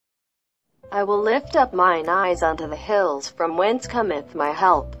I will lift up mine eyes unto the hills, from whence cometh my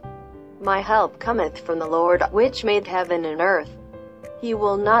help. My help cometh from the Lord, which made heaven and earth. He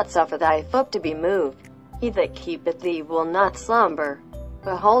will not suffer thy foot to be moved. He that keepeth thee will not slumber.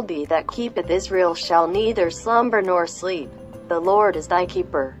 Behold, he that keepeth Israel shall neither slumber nor sleep. The Lord is thy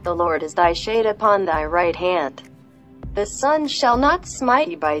keeper, the Lord is thy shade upon thy right hand. The sun shall not smite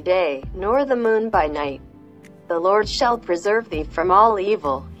thee by day, nor the moon by night. The Lord shall preserve thee from all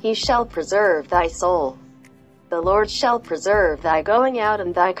evil, he shall preserve thy soul. The Lord shall preserve thy going out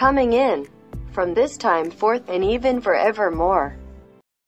and thy coming in, from this time forth and even forevermore.